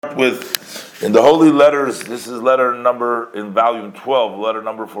With in the Holy Letters, this is letter number in volume 12, letter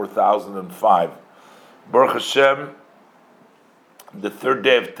number 4005. Baruch Hashem, the third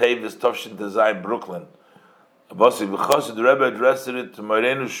day of Tevis, Tovshin Tezai, Brooklyn. The Rebbe addressed it to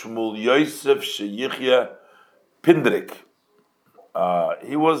Morenu Shmuel Yosef Sheyichya Pindrik.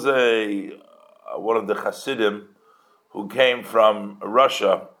 He was one of the Hasidim who came from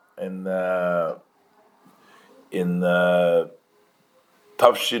Russia in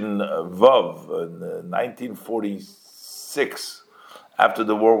Tavshin Vav in 1946. After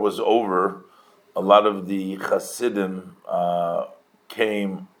the war was over, a lot of the Hasidim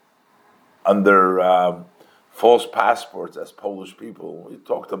came under false passports as Polish people. We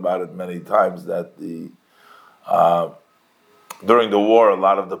talked about it many times that during the war, a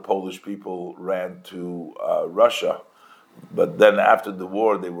lot of the Polish people ran to Russia, but then after the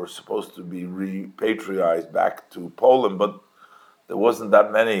war, they were supposed to be repatriated back to Poland, but there wasn't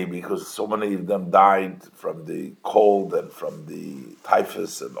that many because so many of them died from the cold and from the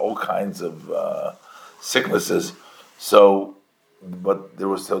typhus and all kinds of sicknesses. So they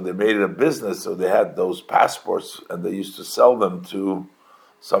made it a business. So they had those passports and they used to sell them to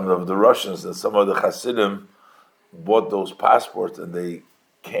some of the Russians, and some of the Hasidim bought those passports and they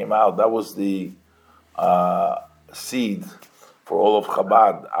came out. That was the seed for all of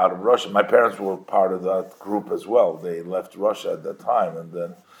Chabad out of Russia. My parents were part of that group as well. They left Russia at that time,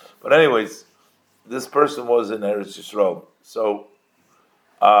 but anyways, this person was in Eretz Yisrael. So,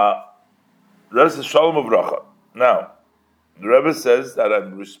 Rebbe says Shalom Uvracha. Now, the Rebbe says that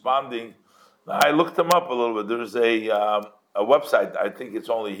I'm responding. Now, I looked him up a little bit. There's a website. I think it's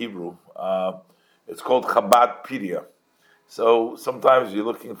only Hebrew. It's called Chabadpedia. So sometimes you're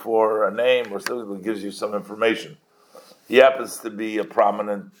looking for a name or something that gives you some information. He happens to be a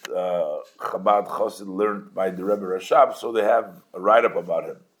prominent Chabad Chassid learned by the Rebbe Rashab, so they have a write-up about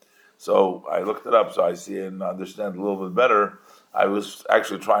him. So I looked it up, so I see and understand a little bit better. I was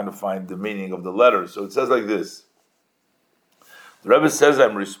actually trying to find the meaning of the letter. So it says like this. The Rebbe says,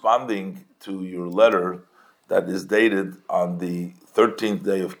 I'm responding to your letter that is dated on the 13th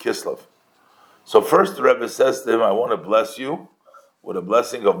day of Kislev. So first the Rebbe says to him, I want to bless you with a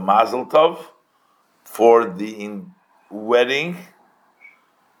blessing of Mazel Tov for the wedding.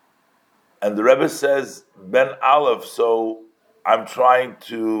 And the Rebbe says Ben Aleph, so I'm trying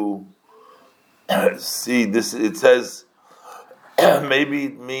to see this. It says maybe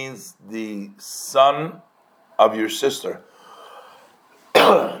it means the son of your sister,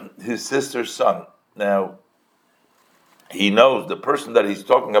 his sister's son. Now he knows the person that he's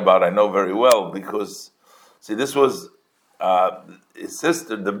talking about. I know very well because see, this was his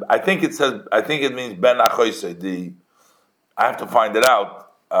sister. I think it means Ben Achoise. I have to find it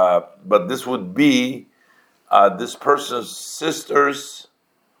out, but this would be this person's sister's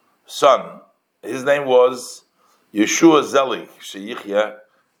son. His name was Yeshua Zelig Sheyichya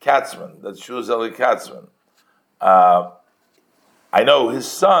Katzman. That's Yeshua Zelig Katzman. I know his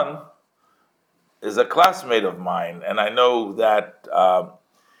son is a classmate of mine, and I know that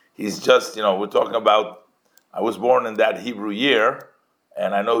he's just, we're talking about, I was born in that Hebrew year,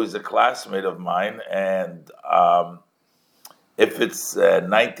 and I know he's a classmate of mine, and if it's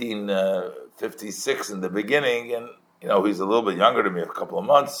 1956 in the beginning, and he's a little bit younger than me, a couple of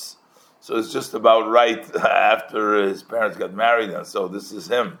months, so it's just about right after his parents got married, and so this is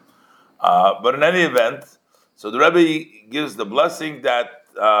him. But in any event, so the Rebbe gives the blessing that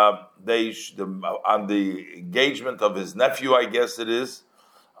on the engagement of his nephew, I guess it is,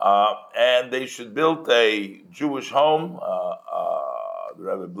 and they should build a Jewish home. The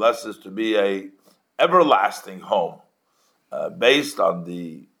Rebbe blesses to be a everlasting home, based on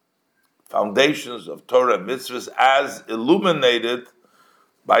the foundations of Torah and mitzvahs as illuminated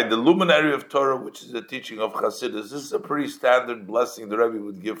by the luminary of Torah, which is the teaching of Chassidus. This is a pretty standard blessing the Rebbe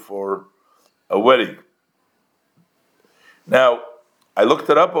would give for a wedding. Now, I looked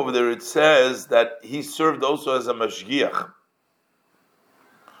it up over there. It says that he served also as a mashgiach.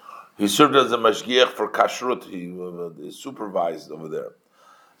 He served as a mashgiach for kashrut. He supervised over there.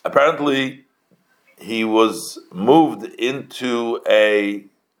 Apparently, he was moved into a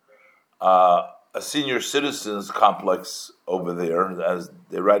senior citizens complex over there, as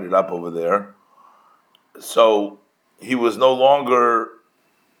they write it up over there. So he was no longer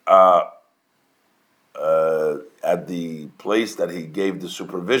at the place that he gave the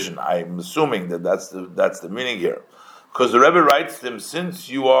supervision. I'm assuming that that's the meaning here, because the Rebbe writes to him, since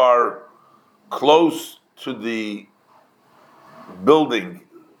you are close to the building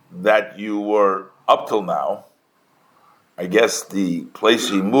that you were up till now, I guess the place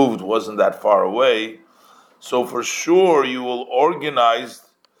he moved wasn't that far away, so for sure you will organize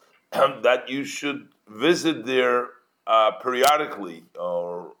that you should visit there periodically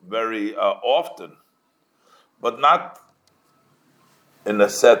or very often, but not in a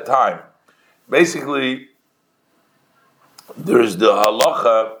set time. Basically, there's the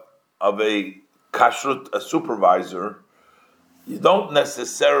halacha of a kashrut, a supervisor. You don't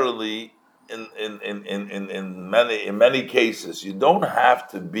necessarily, in many cases, you don't have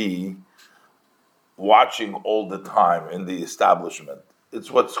to be watching all the time in the establishment. It's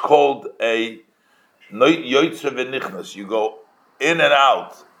what's called a yoytze v'nichnas. You go in and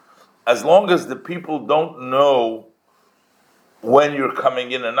out, as long as the people don't know when you're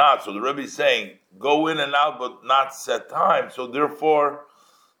coming in and out. So the Rebbe is saying, go in and out, but not set time. So therefore,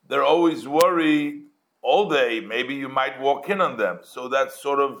 they're always worried all day. Maybe you might walk in on them. So that's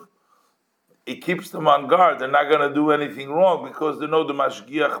sort of, it keeps them on guard. They're not going to do anything wrong because they know the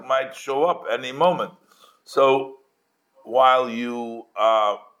mashgiach might show up any moment. So while you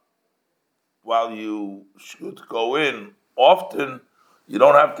should go in often, you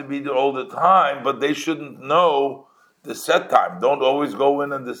don't have to be there all the time, but they shouldn't know the set time. Don't always go in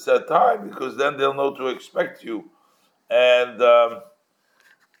the set time because then they'll know to expect you. And the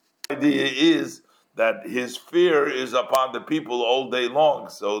idea is that his fear is upon the people all day long,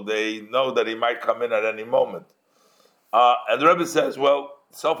 so they know that he might come in at any moment. And the Rebbe says, well,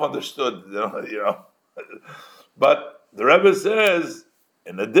 self-understood, you know. But the Rebbe says,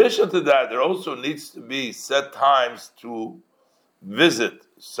 in addition to that, there also needs to be set times to visit,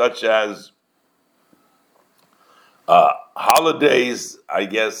 such as holidays, I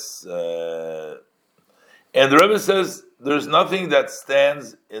guess. And the Rebbe says there's nothing that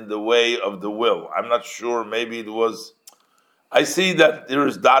stands in the way of the will. I'm not sure. Maybe it was. I see that there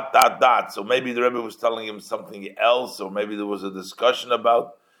is ... So maybe the Rebbe was telling him something else, or maybe there was a discussion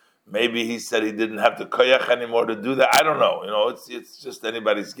about. Maybe he said he didn't have the koyach anymore to do that. I don't know. It's just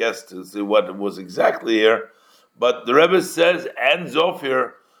anybody's guess to see what it was exactly here. But the Rebbe says, and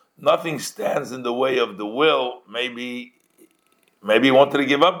Zofir, nothing stands in the way of the will. Maybe he wanted to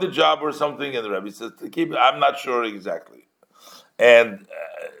give up the job or something, and the Rebbe says to keep it. I'm not sure exactly. And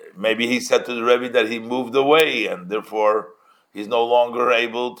maybe he said to the Rebbe that he moved away, and therefore he's no longer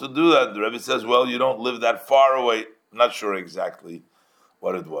able to do that. The Rebbe says, well, you don't live that far away. I'm not sure exactly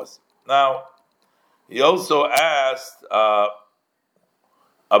what it was. Now, he also asked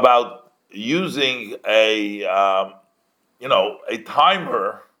about using a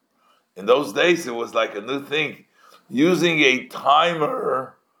timer. In those days, it was like a new thing. Using a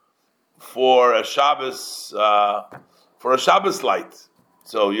timer for a Shabbos light.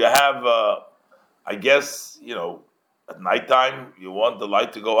 So you have, I guess, at nighttime you want the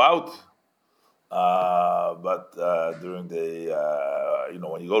light to go out, but during the,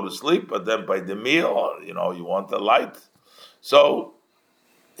 when you go to sleep. But then by the meal, you want the light. So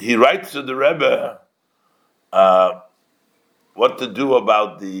he writes to the Rebbe what to do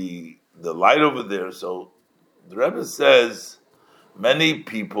about the light over there. So the Rebbe says many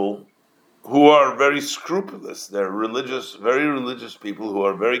people who are very scrupulous, they're religious, very religious people who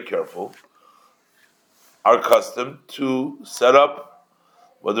are very careful, are accustomed to set up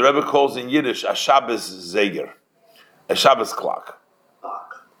what the Rebbe calls in Yiddish a Shabbos Zeger, a Shabbos clock.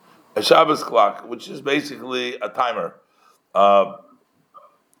 A Shabbos clock, which is basically a timer. And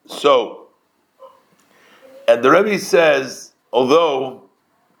the Rebbe says, although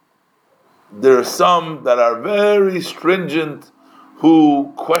there are some that are very stringent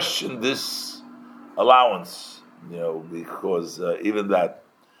who question this allowance, because even that.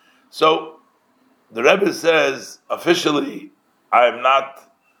 So the Rebbe says, officially, I'm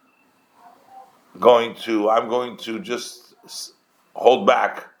going to just hold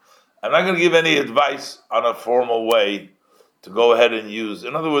back. I'm not going to give any advice on a formal way to go ahead and use.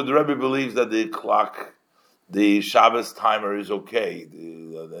 In other words, the Rebbe believes that the clock, the Shabbos timer is okay.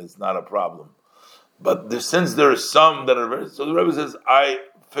 It's not a problem. But since there are some that are very... So the Rebbe says, I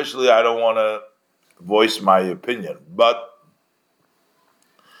don't want to voice my opinion. But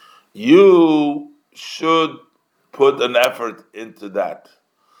you should put an effort into that.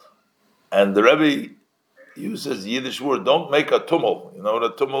 And the Rebbe uses Yiddish word, don't make a tumult. You know what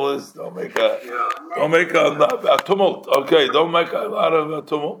a tumult is? Don't make a tumult. Okay, don't make a lot of a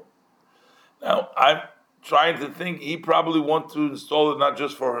tumult. Now, I'm trying to think, he probably wants to install it not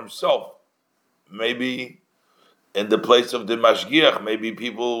just for himself. Maybe in the place of the mashgiach, maybe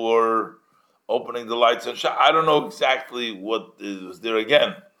people were opening the lights and I don't know exactly what is there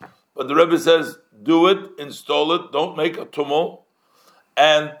again. But the Rebbe says, do it, install it, don't make a tumult.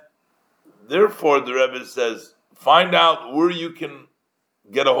 And therefore, the Rebbe says, find out where you can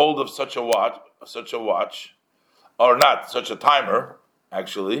get a hold of such a watch, or not, such a timer,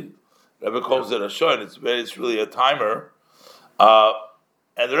 actually. Rebbe calls it a shon. It's really a timer. And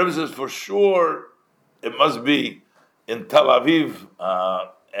the Rebbe says for sure it must be in Tel Aviv,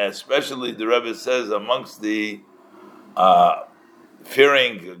 especially the Rebbe says amongst the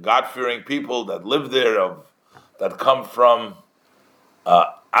God-fearing people that live there, that come from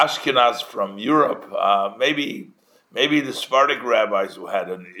Ashkenaz, from Europe. Maybe the Sephardic rabbis who had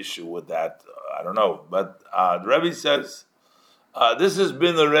an issue with that. I don't know, but the Rebbe says this has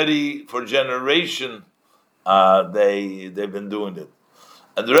been already for generation. They've been doing it,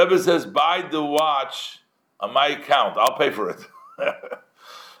 and the Rebbe says, buy the watch on my account. I'll pay for it.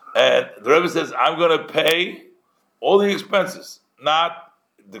 And the Rebbe says, I'm going to pay all the expenses, not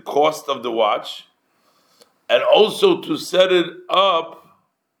the cost of the watch, and also to set it up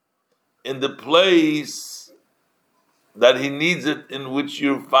in the place that he needs it, in which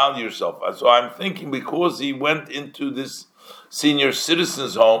you found yourself. So I'm thinking, because he went into this senior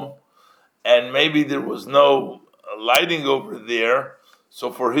citizens home, and maybe there was no lighting over there,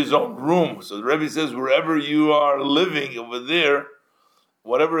 so for his own room. So the Rebbe says, wherever you are living over there,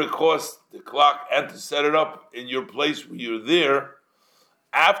 whatever it costs, the clock, and to set it up in your place where you're there,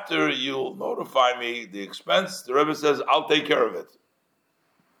 after you'll notify me the expense, the Rebbe says, I'll take care of it.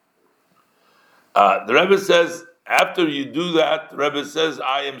 The Rebbe says, after you do that, the Rebbe says,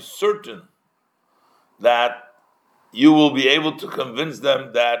 I am certain that you will be able to convince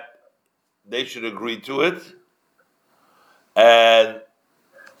them that they should agree to it. And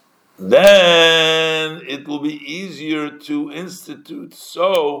then it will be easier to institute.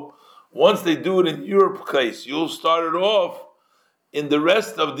 So once they do it in your place, you'll start it off in the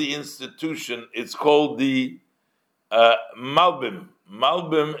rest of the institution. It's called the Malbim.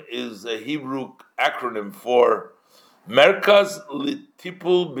 Malbim is a Hebrew acronym for Merkaz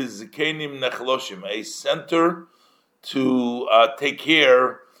Litipul Bizikenim Nechloshim, a center to take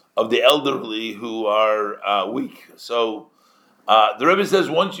care of the elderly who are weak. So the Rebbe says,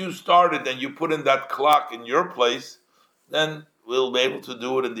 once you start it and you put in that clock in your place, then we'll be able to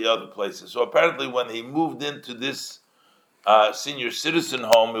do it in the other places. So apparently when he moved into this senior citizen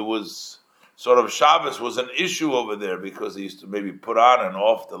home, it was sort of Shabbos was an issue over there, because he used to maybe put on and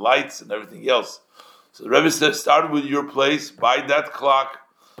off the lights and everything else. So the Rebbe says, start with your place, buy that clock,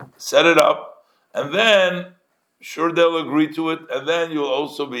 set it up, and then sure they'll agree to it, and then you'll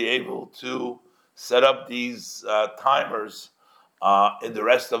also be able to set up these timers in the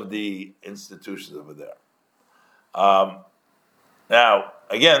rest of the institutions over there. Now,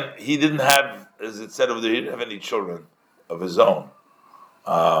 again, he didn't have, as it said over there, he didn't have any children of his own.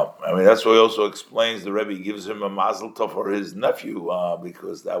 That's why he also explains, the Rebbe gives him a mazel tov for his nephew,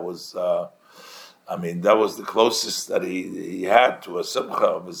 because that was, that was the closest that he had to a simcha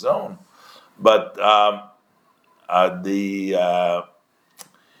of his own. But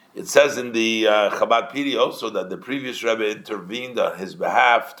it says in the Chabad Piri also that the previous Rebbe intervened on his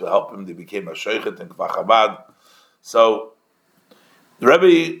behalf to help him. They became a sheikhet in Kfar Chabad. So the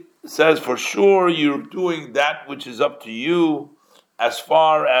Rebbe says, for sure you're doing that which is up to you as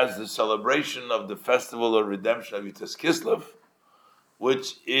far as the celebration of the festival of redemption of Yitzhak Kislev,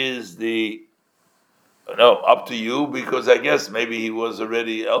 which is up to you, because I guess maybe he was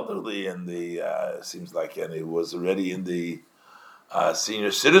already elderly in the, seems like, and he was already in the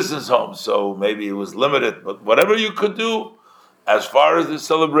senior citizens home, so maybe it was limited. But whatever you could do as far as the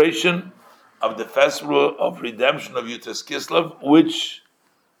celebration of the festival of redemption of Yitzhak Kislev, which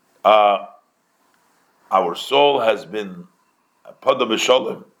our soul has been Pada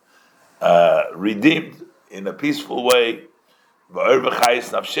B'Sholem, redeemed in a peaceful way.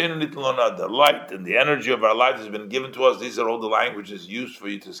 The light and the energy of our life has been given to us. These are all the languages used for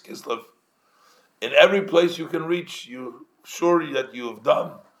Yitzhak Kislev. In every place you can reach, you're sure that you have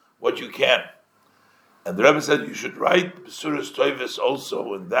done what you can. And the Rebbe said you should write Besuras Toivis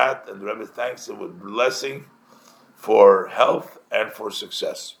also in that, and the Rebbe thanks him with blessing for health and for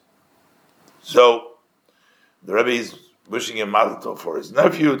success. So the Rebbe is wishing him mazel tov for his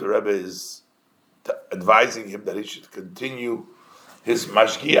nephew. The Rebbe is advising him that he should continue his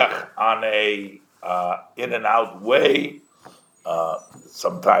mashgiach on a in and out way.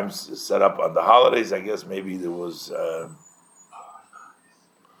 Sometimes set up on the holidays. I guess maybe there was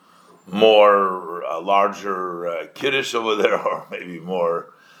larger kiddush over there, or maybe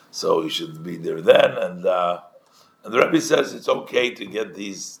more. So he should be there then. And the Rebbe says it's okay to get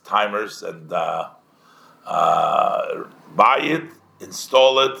these timers and buy it,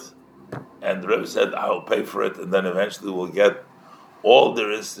 install it. And the Rebbe said, I will pay for it, and then eventually we'll get all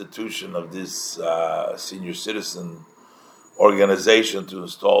their institution of this senior citizen organization to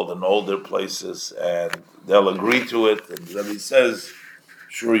install in all their places, and they'll agree to it. And the Rebbe says,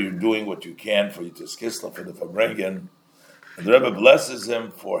 sure you're doing what you can for Yitzchak Kislev for the Fabrengen. And the Rebbe blesses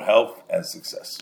him for health and success.